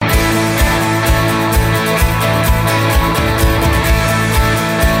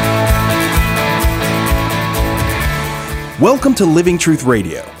Welcome to Living Truth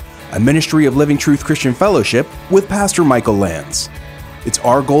Radio, a ministry of Living Truth Christian Fellowship with Pastor Michael Lands. It's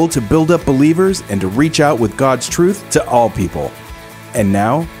our goal to build up believers and to reach out with God's truth to all people. And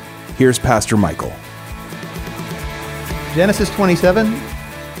now, here's Pastor Michael. Genesis 27,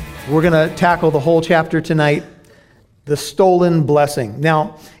 we're going to tackle the whole chapter tonight, the stolen blessing.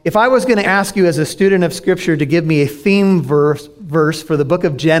 Now, if I was going to ask you as a student of Scripture to give me a theme verse for the book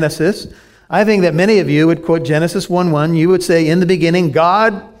of Genesis, I think that many of you would quote Genesis 1:1. You would say, in the beginning,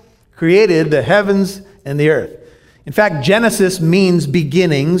 God created the heavens and the earth. In fact, Genesis means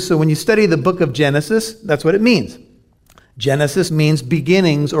beginnings. So when you study the book of Genesis, that's what it means. Genesis means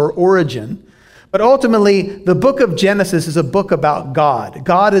beginnings or origin. But ultimately, the book of Genesis is a book about God.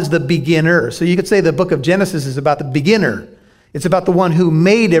 God is the beginner. So you could say the book of Genesis is about the beginner. It's about the one who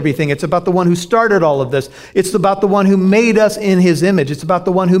made everything. It's about the one who started all of this. It's about the one who made us in his image. It's about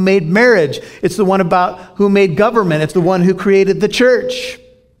the one who made marriage. It's the one about who made government. It's the one who created the church.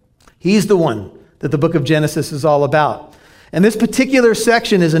 He's the one that the book of Genesis is all about. And this particular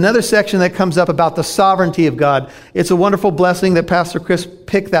section is another section that comes up about the sovereignty of God. It's a wonderful blessing that Pastor Chris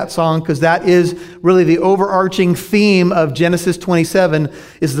picked that song, because that is really the overarching theme of Genesis 27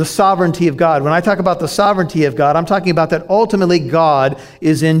 is the sovereignty of God. When I talk about the sovereignty of God, I'm talking about that ultimately God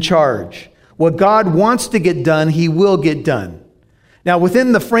is in charge. What God wants to get done, he will get done. Now,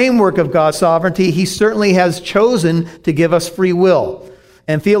 within the framework of God's sovereignty, he certainly has chosen to give us free will.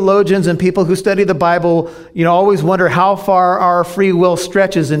 And theologians and people who study the Bible, always wonder how far our free will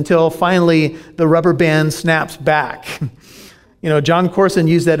stretches until finally the rubber band snaps back. John Corson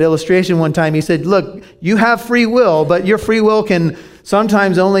used that illustration one time. He said, look, you have free will, but your free will can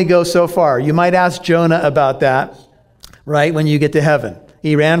sometimes only go so far. You might ask Jonah about that, right, when you get to heaven.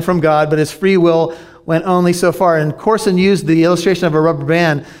 He ran from God, but his free will went only so far. And Corson used the illustration of a rubber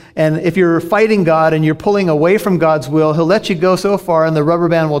band. And if you're fighting God and you're pulling away from God's will, he'll let you go so far and the rubber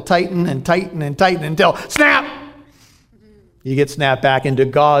band will tighten and tighten and tighten until snap! You get snapped back into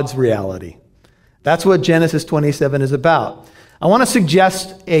God's reality. That's what Genesis 27 is about. I want to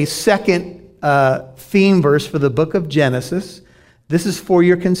suggest a second theme verse for the book of Genesis. This is for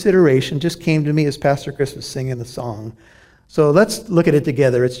your consideration. Just came to me as Pastor Chris was singing the song. So let's look at it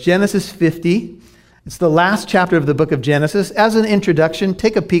together. It's Genesis 50. It's the last chapter of the book of Genesis. As an introduction,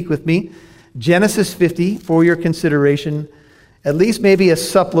 take a peek with me. Genesis 50, for your consideration, at least maybe a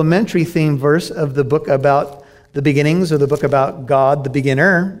supplementary theme verse of the book about the beginnings, or the book about God, the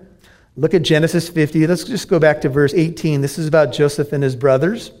beginner. Look at Genesis 50. Let's just go back to verse 18. This is about Joseph and his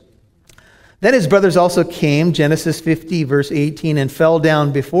brothers. Then his brothers also came, Genesis 50, verse 18, and fell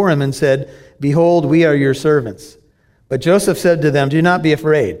down before him and said, "Behold, we are your servants." But Joseph said to them, "Do not be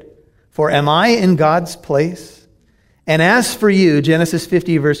afraid. For am I in God's place? And as for you," Genesis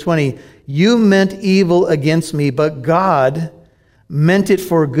 50, verse 20, "you meant evil against me, but God meant it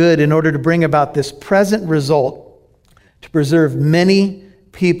for good in order to bring about this present result, to preserve many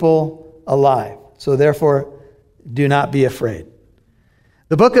people alive. So therefore, do not be afraid."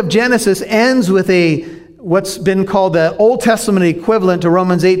 The book of Genesis ends with what's been called the Old Testament equivalent to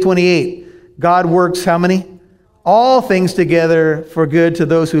Romans 8:28. God works how many? All things together for good to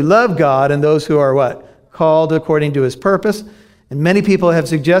those who love God and those who are what? Called according to his purpose. And many people have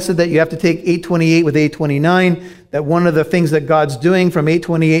suggested that you have to take 8:28 with 8:29, that one of the things that God's doing from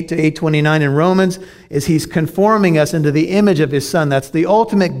 8:28 to 8:29 in Romans is he's conforming us into the image of his Son. That's the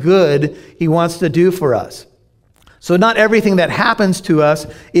ultimate good he wants to do for us. So not everything that happens to us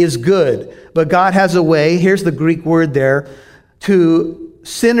is good, but God has a way, here's the Greek word there, to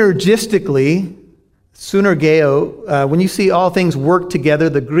synergistically, sunergeo, when you see all things work together,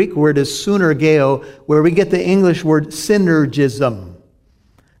 the Greek word is sunergeo, where we get the English word synergism.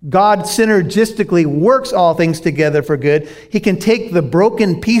 God synergistically works all things together for good. He can take the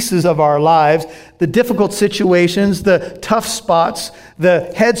broken pieces of our lives, the difficult situations, the tough spots,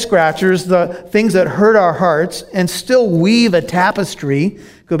 the head scratchers, the things that hurt our hearts, and still weave a tapestry,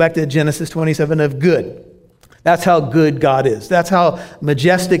 go back to Genesis 27, of good. That's how good God is. That's how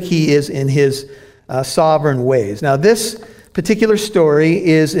majestic he is in his sovereign ways. Now, this particular story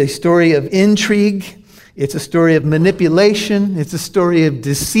is a story of intrigue. It's a story of manipulation. It's a story of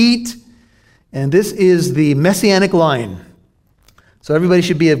deceit. And this is the messianic line. So everybody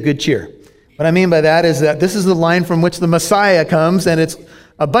should be of good cheer. What I mean by that is that this is the line from which the Messiah comes, and it's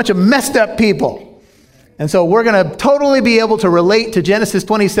a bunch of messed up people. And so we're going to totally be able to relate to Genesis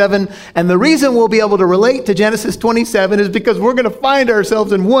 27. And the reason we'll be able to relate to Genesis 27 is because we're going to find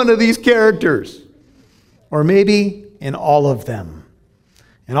ourselves in one of these characters. Or maybe in all of them.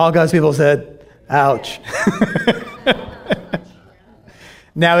 And all God's people said, ouch.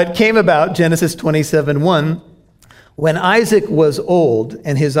 Now it came about, Genesis 27:1, when Isaac was old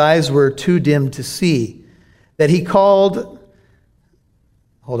and his eyes were too dim to see, that he called,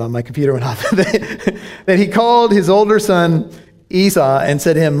 hold on, my computer went off, that he called his older son Esau and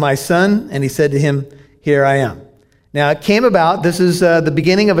said to him, my son, and he said to him, here I am. Now it came about, this is the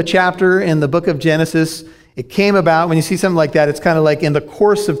beginning of a chapter in the book of Genesis. It came about, when you see something like that, it's kind of like in the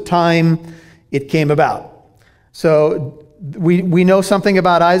course of time, it came about. So we know something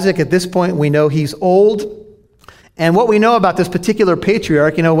about Isaac. At this point, we know he's old. And what we know about this particular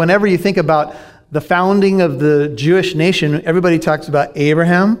patriarch, whenever you think about the founding of the Jewish nation, everybody talks about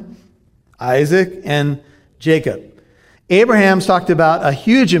Abraham, Isaac, and Jacob. Abraham's talked about a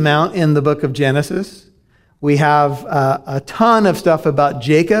huge amount in the book of Genesis. We have a ton of stuff about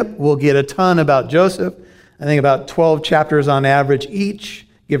Jacob. We'll get a ton about Joseph. I think about 12 chapters on average each,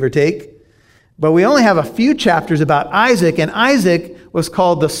 give or take. But we only have a few chapters about Isaac, and Isaac was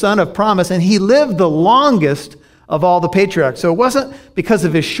called the son of promise, and he lived the longest of all the patriarchs. So it wasn't because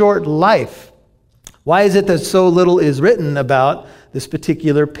of his short life. Why is it that so little is written about this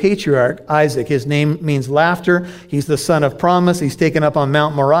particular patriarch, Isaac? His name means laughter. He's the son of promise. He's taken up on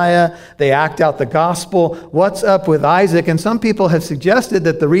Mount Moriah. They act out the gospel. What's up with Isaac? And some people have suggested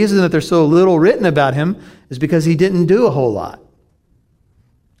that the reason that there's so little written about him is because he didn't do a whole lot.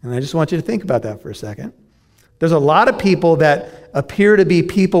 And I just want you to think about that for a second. There's a lot of people that appear to be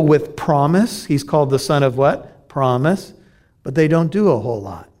people with promise. He's called the son of what? Promise. But they don't do a whole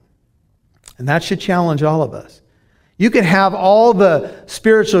lot. And that should challenge all of us. You could have all the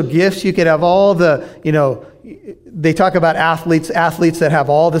spiritual gifts. You could have all the, they talk about athletes that have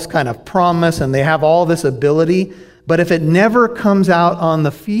all this kind of promise and they have all this ability. But if it never comes out on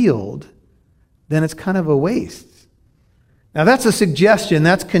the field, then it's kind of a waste. Now that's a suggestion,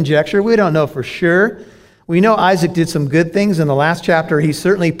 that's conjecture. We don't know for sure. We know Isaac did some good things. In the last chapter, he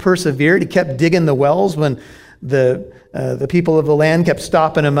certainly persevered. He kept digging the wells when the people of the land kept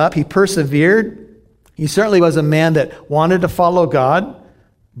stopping him up. He persevered. He certainly was a man that wanted to follow God,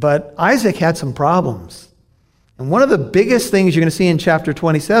 but Isaac had some problems. And one of the biggest things you're going to see in chapter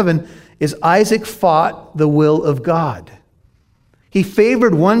 27 is Isaac fought the will of God. He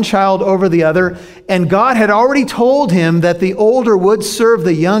favored one child over the other, and God had already told him that the older would serve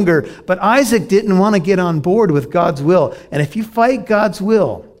the younger, but Isaac didn't want to get on board with God's will. And if you fight God's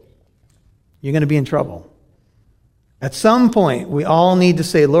will, you're going to be in trouble. At some point, we all need to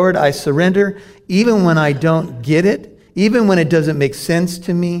say, Lord, I surrender, even when I don't get it, even when it doesn't make sense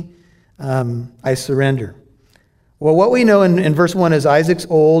to me, I surrender. Well, what we know in verse 1 is Isaac's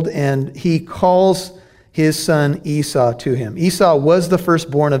old, and he calls his son Esau to him. Esau was the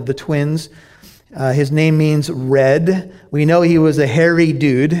firstborn of the twins. His name means red. We know he was a hairy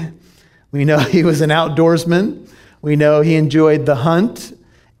dude. We know he was an outdoorsman. We know he enjoyed the hunt.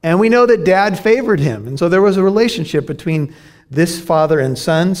 And we know that dad favored him. And so there was a relationship between this father and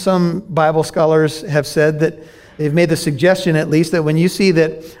son. Some Bible scholars have said that they've made the suggestion, at least, that when you see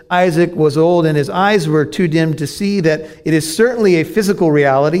that Isaac was old and his eyes were too dim to see, that it is certainly a physical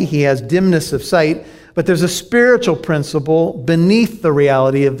reality. He has dimness of sight. But there's a spiritual principle beneath the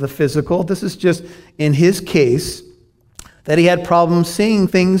reality of the physical. This is just, in his case, that he had problems seeing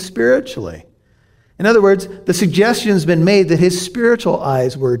things spiritually. In other words, the suggestion's been made that his spiritual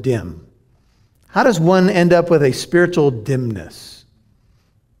eyes were dim. How does one end up with a spiritual dimness?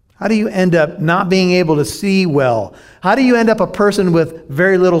 How do you end up not being able to see well? How do you end up a person with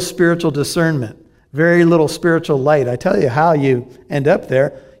very little spiritual discernment, very little spiritual light? I tell you how you end up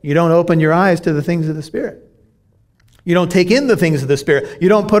there. You don't open your eyes to the things of the Spirit. You don't take in the things of the Spirit. You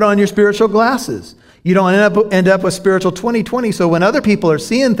don't put on your spiritual glasses. You don't end up with spiritual 20/20. So when other people are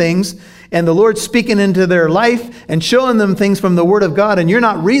seeing things and the Lord's speaking into their life and showing them things from the Word of God, and you're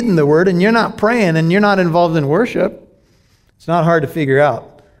not reading the Word and you're not praying and you're not involved in worship, it's not hard to figure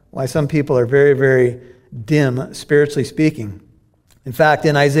out why some people are very, very dim, spiritually speaking. In fact,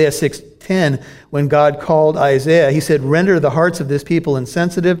 in Isaiah 6:10, when God called Isaiah, he said, render the hearts of this people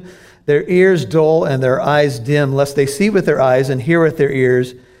insensitive, their ears dull and their eyes dim, lest they see with their eyes and hear with their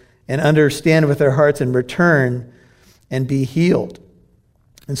ears and understand with their hearts and return and be healed.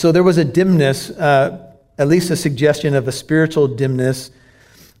 And so there was a dimness, at least a suggestion of a spiritual dimness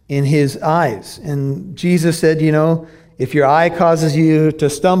in his eyes. And Jesus said, if your eye causes you to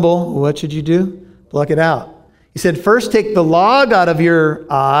stumble, what should you do? Pluck it out. He said, first take the log out of your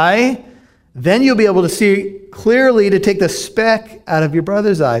eye, then you'll be able to see clearly to take the speck out of your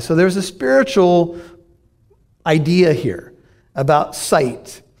brother's eye. So there's a spiritual idea here about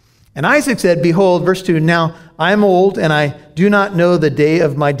sight. And Isaac said, behold, verse 2, now I am old and I do not know the day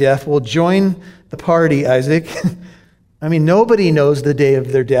of my death. Well, join the party, Isaac. I mean, nobody knows the day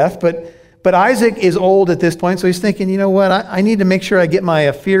of their death, but But Isaac is old at this point, so he's thinking, you know what, I need to make sure I get my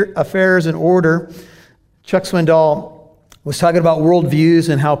affairs in order. Chuck Swindoll was talking about worldviews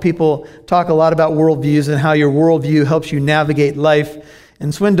and how people talk a lot about worldviews and how your worldview helps you navigate life.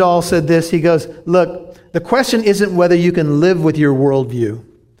 And Swindoll said this, he goes, look, the question isn't whether you can live with your worldview.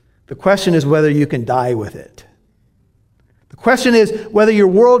 The question is whether you can die with it. The question is whether your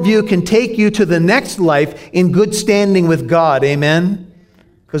worldview can take you to the next life in good standing with God. Amen?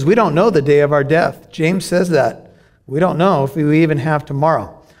 Because we don't know the day of our death. James says that. We don't know if we even have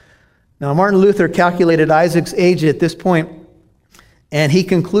tomorrow. Now, Martin Luther calculated Isaac's age at this point, and he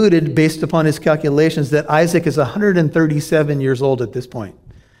concluded, based upon his calculations, that Isaac is 137 years old at this point.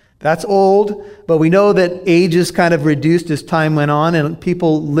 That's old, but we know that age is kind of reduced as time went on, and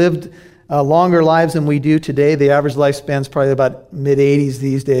people lived longer lives than we do today. The average lifespan is probably about mid-80s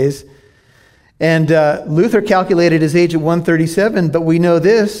these days. And Luther calculated his age at 137, but we know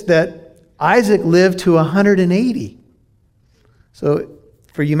this, that Isaac lived to 180. So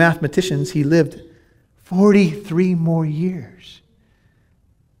for you mathematicians, he lived 43 more years.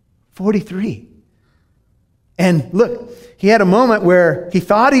 43. And look, he had a moment where he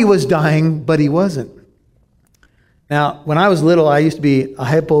thought he was dying, but he wasn't. Now, when I was little, I used to be a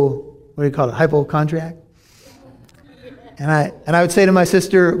hypochondriac. And I would say to my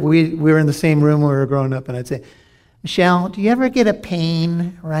sister, we were in the same room when we were growing up, and I'd say, Michelle, do you ever get a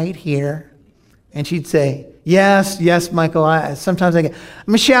pain right here? And she'd say, yes, Michael, sometimes I get,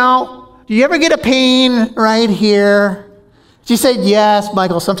 Michelle, do you ever get a pain right here? She said, yes,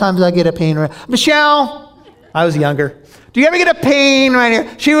 Michael, sometimes I get a pain right here. Michelle, I was younger, do you ever get a pain right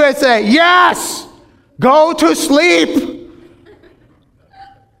here? She would say, yes, go to sleep.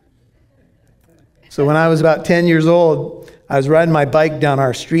 So when I was about 10 years old, I was riding my bike down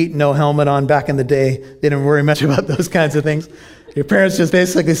our street, no helmet on back in the day. They didn't worry much about those kinds of things. Your parents just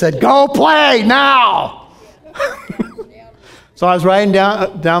basically said, go play now. So I was riding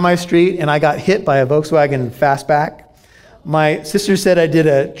down my street, and I got hit by a Volkswagen Fastback. My sister said I did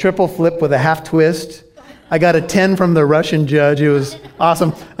a triple flip with a half twist. I got a 10 from the Russian judge. It was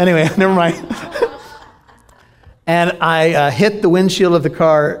awesome. Anyway, never mind. And I hit the windshield of the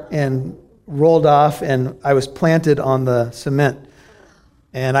car and rolled off, and I was planted on the cement.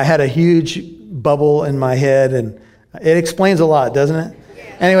 And I had a huge bubble in my head, and it explains a lot, doesn't it?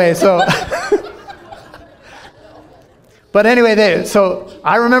 Anyway, so... But anyway, so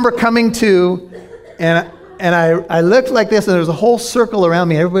I remember coming to, and I looked like this, and there was a whole circle around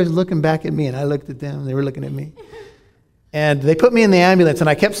me. Everybody's looking back at me, and I looked at them, and they were looking at me. And they put me in the ambulance, and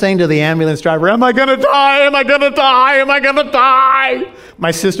I kept saying to the ambulance driver, am I going to die? Am I going to die? Am I going to die?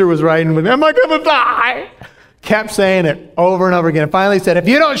 My sister was riding with me, am I going to die? Kept saying it over and over again. And finally said, if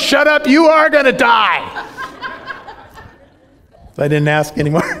you don't shut up, you are going to die. So I didn't ask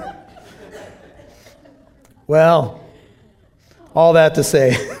anymore. Well, all that to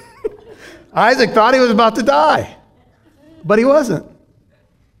say, Isaac thought he was about to die, but he wasn't.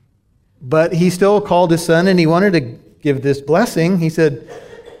 But he still called his son, and he wanted to give this blessing. He said,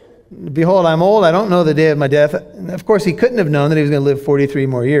 behold, I'm old. I don't know the day of my death. And of course, he couldn't have known that he was going to live 43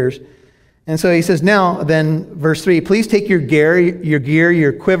 more years. And so he says, now then, verse 3, please take your gear,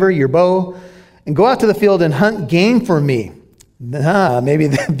 your quiver, your bow, and go out to the field and hunt game for me. Maybe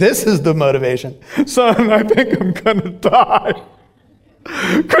this is the motivation. Son, I think I'm going to die.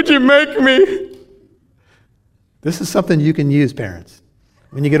 Could you make me? This is something you can use, parents.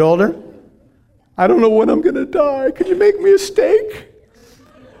 When you get older, I don't know when I'm going to die. Could you make me a steak?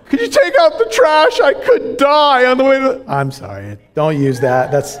 Could you take out the trash? I could die on the way to... I'm sorry. Don't use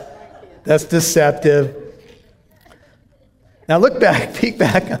that. That's deceptive. Now peek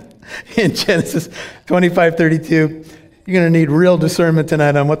back in Genesis 25:32. You're going to need real discernment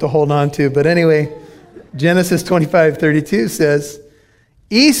tonight on what to hold on to. But anyway, Genesis 25:32 says,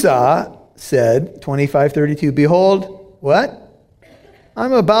 Esau said, 25:32, behold, what?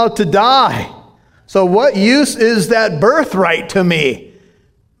 I'm about to die. So what use is that birthright to me?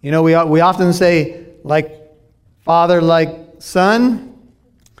 You know, we often say, like father, like son.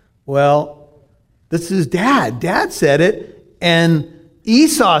 Well, this is dad. Dad said it, and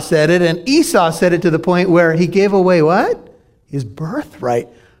Esau said it, and Esau said it to the point where he gave away what? His birthright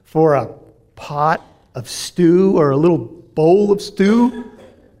for a pot of stew or a little bowl of stew.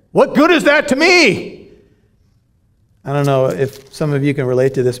 What good is that to me? I don't know if some of you can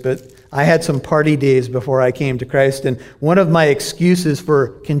relate to this, but I had some party days before I came to Christ, and one of my excuses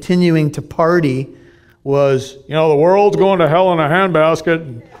for continuing to party was, you know, the world's going to hell in a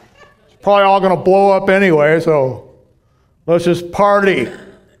handbasket. It's probably all going to blow up anyway, so let's just party.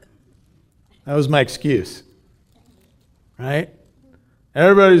 That was my excuse, right?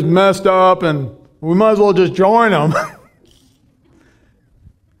 Everybody's messed up and we might as well just join them.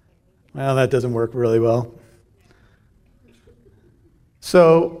 Well, that doesn't work really well.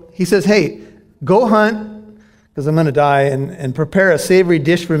 So he says, hey, go hunt, because I'm going to die, and prepare a savory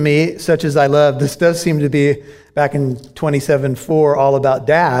dish for me, such as I love. This does seem to be, back in 27:4, all about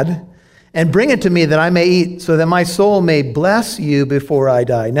Dad. And bring it to me that I may eat, so that my soul may bless you before I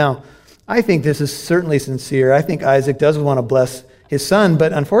die. Now, I think this is certainly sincere. I think Isaac does want to bless his son,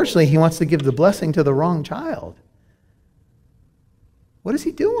 but unfortunately, he wants to give the blessing to the wrong child. What is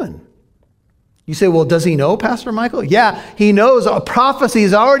he doing? You say, well, does he know, Pastor Michael? Yeah, he knows. A prophecy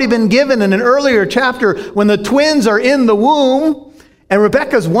has already been given in an earlier chapter when the twins are in the womb, and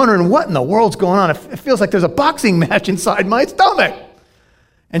Rebecca's wondering, what in the world's going on? It feels like there's a boxing match inside my stomach.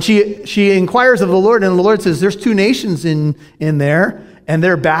 And she inquires of the Lord, and the Lord says, there's two nations in there, and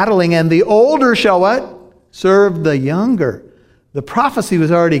they're battling, and the older shall what? Serve the younger. The prophecy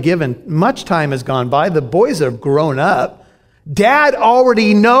was already given. Much time has gone by. The boys have grown up. Dad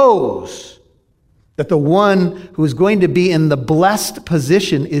already knows that the one who's going to be in the blessed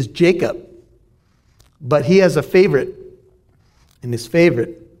position is Jacob. But he has a favorite, and his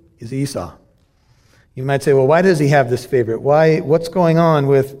favorite is Esau. You might say, well, why does he have this favorite? What's going on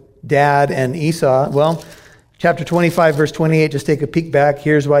with Dad and Esau? Well, chapter 25, verse 28, just take a peek back.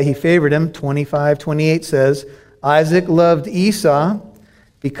 Here's why he favored him. 25:28 says, Isaac loved Esau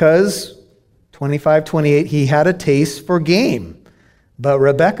because, 25:28, he had a taste for game. But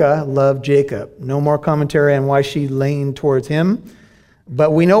Rebekah loved Jacob. No more commentary on why she leaned towards him. But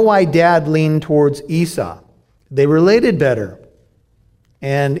we know why Dad leaned towards Esau. They related better.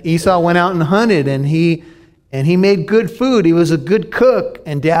 And Esau went out and hunted, and he made good food. He was a good cook,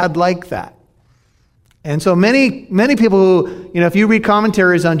 and Dad liked that. And so many people who, if you read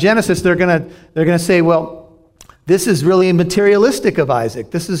commentaries on Genesis, they're gonna say, well, this is really materialistic of Isaac.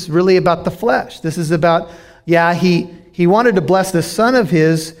 This is really about the flesh. This is about, he wanted to bless the son of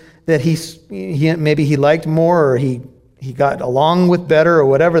his that he maybe he liked more, or he got along with better, or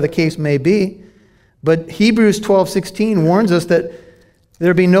whatever the case may be. But Hebrews 12:16 warns us that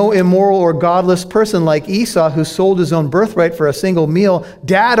there be no immoral or godless person like Esau who sold his own birthright for a single meal.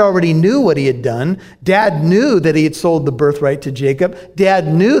 Dad already knew what he had done. Dad knew that he had sold the birthright to Jacob. Dad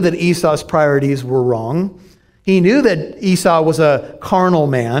knew that Esau's priorities were wrong. He knew that Esau was a carnal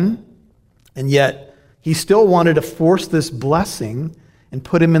man, and yet he still wanted to force this blessing and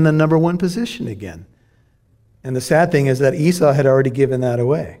put him in the number one position again. And the sad thing is that Esau had already given that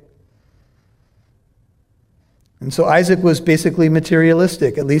away. And so Isaac was basically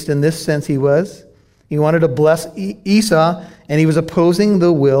materialistic, at least in this sense he was. He wanted to bless Esau, and he was opposing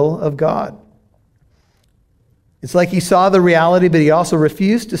the will of God. It's like he saw the reality, but he also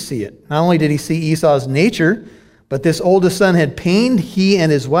refused to see it. Not only did he see Esau's nature, but this oldest son had pained he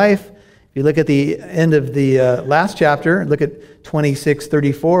and his wife. If you look at the end of the last chapter, look at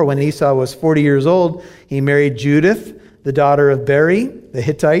 26:34, when Esau was 40 years old, he married Judith, the daughter of Beri, the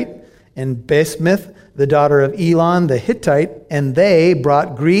Hittite, and Basemath, the daughter of Elon, the Hittite, and they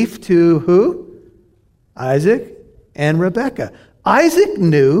brought grief to who? Isaac and Rebekah. Isaac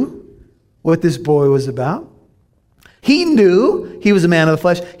knew what this boy was about. He knew he was a man of the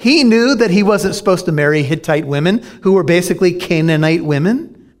flesh. He knew that he wasn't supposed to marry Hittite women who were basically Canaanite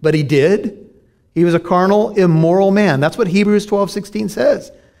women. But he did. He was a carnal, immoral man. That's what Hebrews 12:16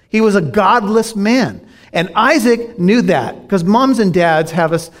 says. He was a godless man. And Isaac knew that, because moms and dads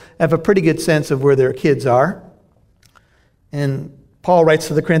have a pretty good sense of where their kids are. And Paul writes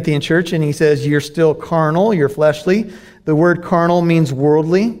to the Corinthian church, and he says, you're still carnal, you're fleshly. The word carnal means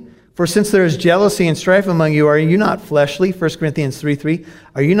worldly. For since there is jealousy and strife among you, are you not fleshly? 1 Corinthians 3:3.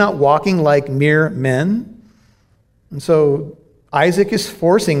 Are you not walking like mere men? And so Isaac is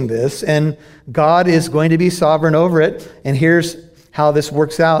forcing this, and God is going to be sovereign over it. And here's how this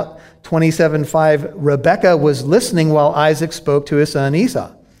works out. 27:5, Rebekah was listening while Isaac spoke to his son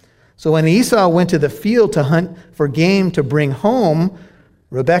Esau. So when Esau went to the field to hunt for game to bring home,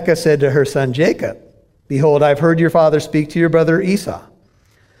 Rebekah said to her son Jacob, behold, I've heard your father speak to your brother Esau.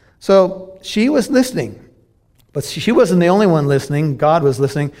 So she was listening, but she wasn't the only one listening. God was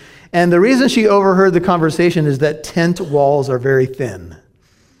listening. And the reason she overheard the conversation is that tent walls are very thin.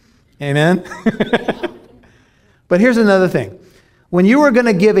 Amen? But here's another thing. When you were going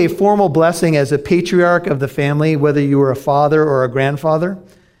to give a formal blessing as a patriarch of the family, whether you were a father or a grandfather,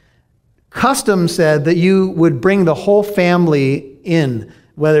 custom said that you would bring the whole family in,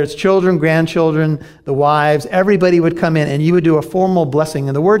 whether it's children, grandchildren, the wives, everybody would come in, and you would do a formal blessing.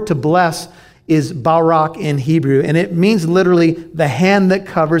 And the word to bless is barak in Hebrew, and it means literally the hand that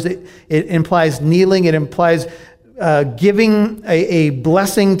covers. It implies kneeling. It implies giving a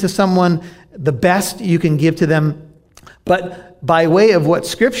blessing to someone, the best you can give to them. But by way of what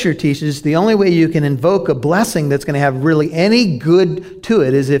Scripture teaches, the only way you can invoke a blessing that's going to have really any good to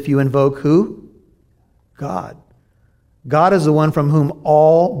it is if you invoke who? God. God is the one from whom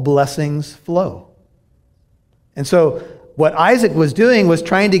all blessings flow. And so what Isaac was doing was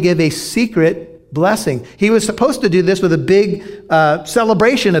trying to give a secret blessing. He was supposed to do this with a big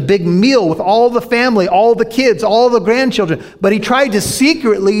celebration, a big meal with all the family, all the kids, all the grandchildren. But he tried to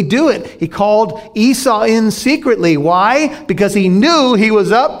secretly do it. He called Esau in secretly. Why? Because he knew he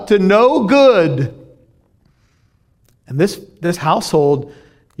was up to no good. And this household,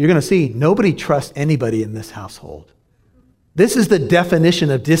 you're going to see, nobody trusts anybody in this household. This is the definition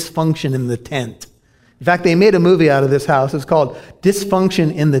of dysfunction in the tent. In fact, they made a movie out of this house. It's called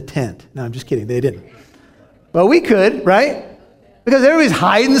Dysfunction in the Tent. No, I'm just kidding. They didn't. But we could, right? Because everybody's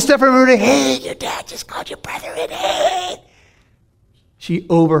hiding stuff from everybody. Hey, your dad just called your brother in. Hey. She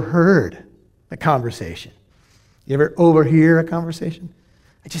overheard the conversation. You ever overhear a conversation?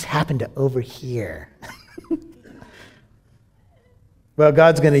 I just happened to overhear. Well,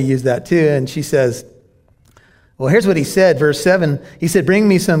 God's going to use that too. And she says, well, here's what he said, verse 7. He said, bring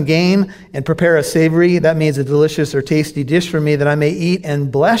me some game and prepare a savory. That means a delicious or tasty dish for me that I may eat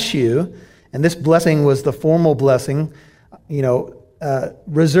and bless you. And this blessing was the formal blessing,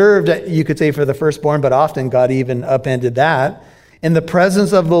 reserved, you could say, for the firstborn, but often God even upended that. In the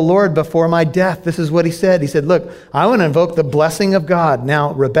presence of the Lord before my death. This is what he said. He said, look, I want to invoke the blessing of God.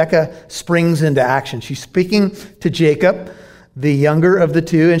 Now, Rebekah springs into action. She's speaking to Jacob, the younger of the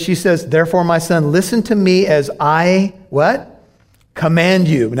two, and she says, therefore, my son, listen to me as I, what? Command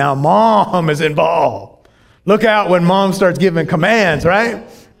you. Now, mom is involved. Look out when mom starts giving commands, right?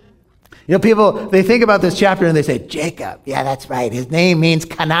 You know, people, they think about this chapter and they say, Jacob. Yeah, that's right. His name means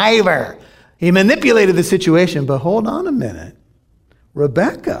conniver. He manipulated the situation, but hold on a minute.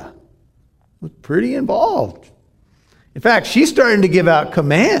 Rebekah was pretty involved. In fact, she's starting to give out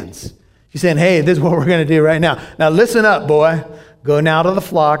commands. She's saying, hey, this is what we're going to do right now. Now listen up, boy. Go now to the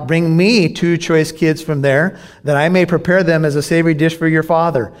flock. Bring me 2 choice kids from there, that I may prepare them as a savory dish for your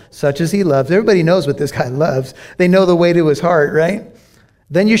father, such as he loves. Everybody knows what this guy loves. They know the way to his heart, right?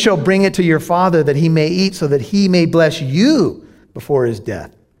 Then you shall bring it to your father that he may eat, so that he may bless you before his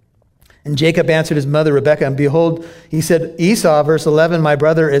death. And Jacob answered his mother Rebekah, and behold, he said, Esau, verse 11, my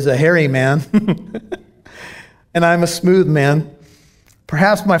brother is a hairy man, and I'm a smooth man.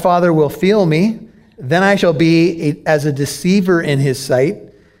 Perhaps my father will feel me. Then I shall be as a deceiver in his sight,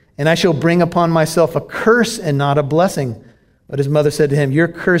 and I shall bring upon myself a curse and not a blessing. But his mother said to him, your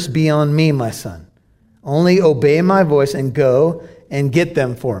curse be on me, my son. Only obey my voice and go and get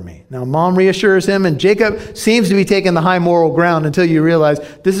them for me. Now, mom reassures him, and Jacob seems to be taking the high moral ground until you realize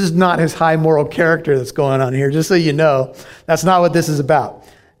this is not his high moral character that's going on here. Just so you know, that's not what this is about.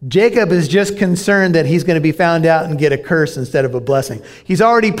 Jacob is just concerned that he's going to be found out and get a curse instead of a blessing. He's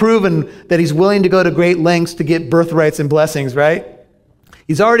already proven that he's willing to go to great lengths to get birthrights and blessings, right?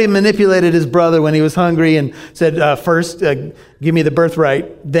 He's already manipulated his brother when he was hungry and said, first, give me the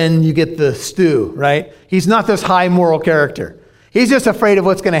birthright, then you get the stew, right? He's not this high moral character. He's just afraid of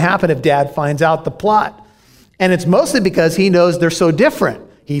what's going to happen if dad finds out the plot. And it's mostly because he knows they're so different.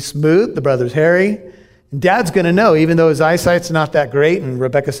 He's smooth, the brother's hairy. And dad's going to know, even though his eyesight's not that great. And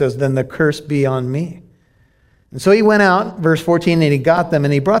Rebekah says, then the curse be on me. And so he went out, verse 14, and he got them,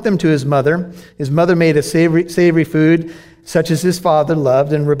 and he brought them to his mother. His mother made a savory food, such as his father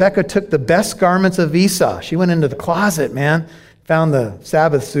loved. And Rebekah took the best garments of Esau. She went into the closet, man, found the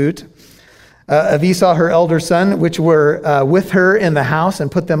Sabbath suit of Esau, her elder son, which were with her in the house,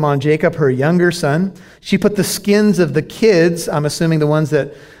 and put them on Jacob, her younger son. She put the skins of the kids, I'm assuming the ones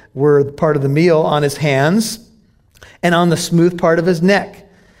that were part of the meal, on his hands and on the smooth part of his neck.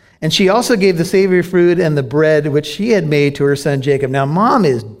 And she also gave the savory food and the bread which she had made to her son Jacob. Now, mom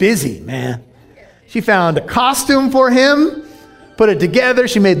is busy, man. She found a costume for him, put it together.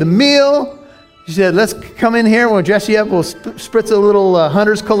 She made the meal. She said, let's come in here. We'll dress you up. We'll spritz a little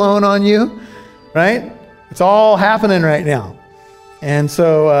hunter's cologne on you, right? It's all happening right now. And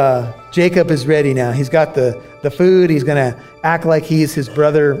so Jacob is ready now. He's got the food. He's going to act like he's his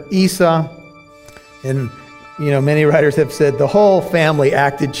brother Esau. And, you know, many writers have said the whole family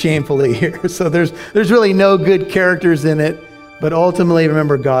acted shamefully here. So there's really no good characters in it. But ultimately,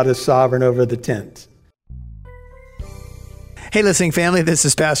 remember, God is sovereign over the tent. Hey, listening family, this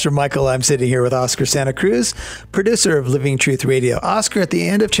is Pastor Michael. I'm sitting here with Oscar Santa Cruz, producer of Living Truth Radio. Oscar, at the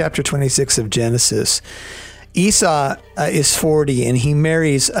end of chapter 26 of Genesis, Esau is 40, and he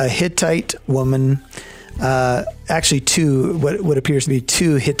marries a Hittite woman actually what appears to be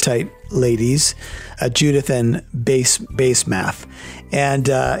two Hittite ladies, Judith and Basemath. And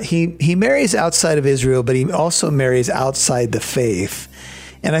he marries outside of Israel, but he also marries outside the faith.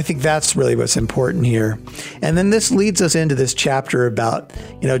 And I think that's really what's important here. And then this leads us into this chapter about,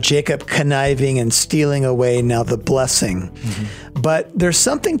 Jacob conniving and stealing away now the blessing. Mm-hmm. But there's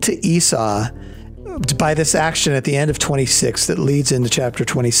something to Esau by this action at the end of 26 that leads into chapter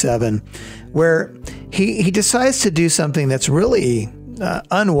 27, where he decides to do something that's really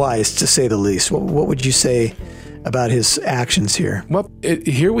unwise, to say the least. What would you say about his actions here? Well,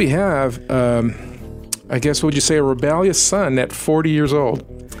 here we have, I guess, would you say, a rebellious son at 40 years old?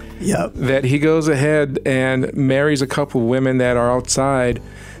 Yep. That he goes ahead and marries a couple of women that are outside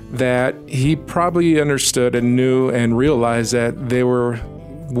that he probably understood and knew and realized that they were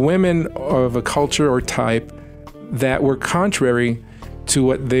women of a culture or type that were contrary to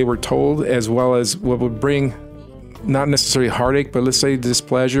what they were told, as well as what would bring not necessarily heartache, but let's say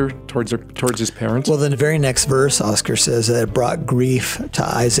displeasure towards his parents. Well, then the very next verse, Oscar says that it brought grief to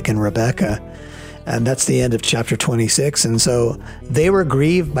Isaac and Rebekah. And that's the end of chapter 26. And so they were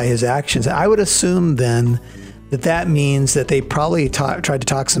grieved by his actions. I would assume then that means that they probably tried to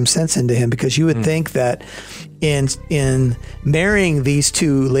talk some sense into him, because you would think that in marrying these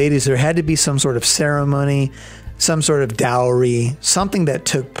two ladies, there had to be some sort of ceremony, some sort of dowry, something that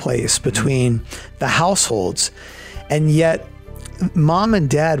took place between the households. And yet mom and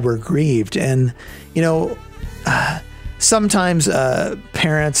dad were grieved. And, sometimes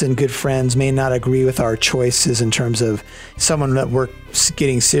parents and good friends may not agree with our choices in terms of someone that we're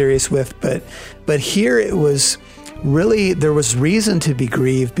getting serious with, but here it was really, there was reason to be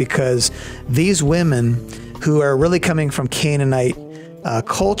grieved, because these women who are really coming from Canaanite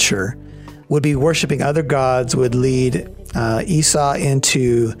culture would be worshiping other gods, would lead Esau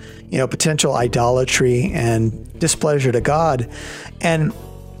into potential idolatry and displeasure to God. And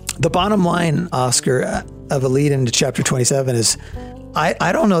the bottom line, Oscar, of a lead into chapter 27 is,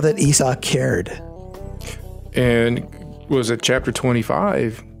 I don't know that Esau cared. And was it chapter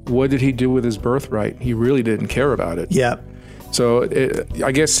 25? What did he do with his birthright? He really didn't care about it. Yeah. So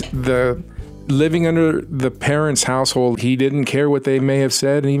I guess living under the parents' household, he didn't care what they may have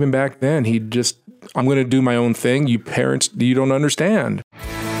said. And even back then, he just, I'm going to do my own thing. You parents, you don't understand.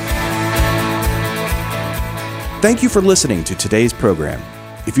 Thank you for listening to today's program.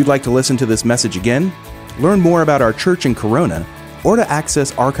 If you'd like to listen to this message again, learn more about our church in Corona, or to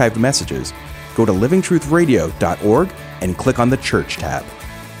access archived messages, go to livingtruthradio.org and click on the Church tab.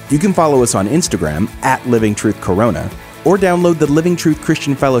 You can follow us on Instagram @LivingTruthCorona, or download the Living Truth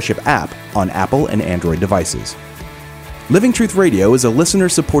Christian Fellowship app on Apple and Android devices. Living Truth Radio is a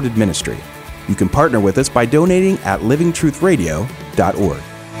listener-supported ministry. You can partner with us by donating at livingtruthradio.org.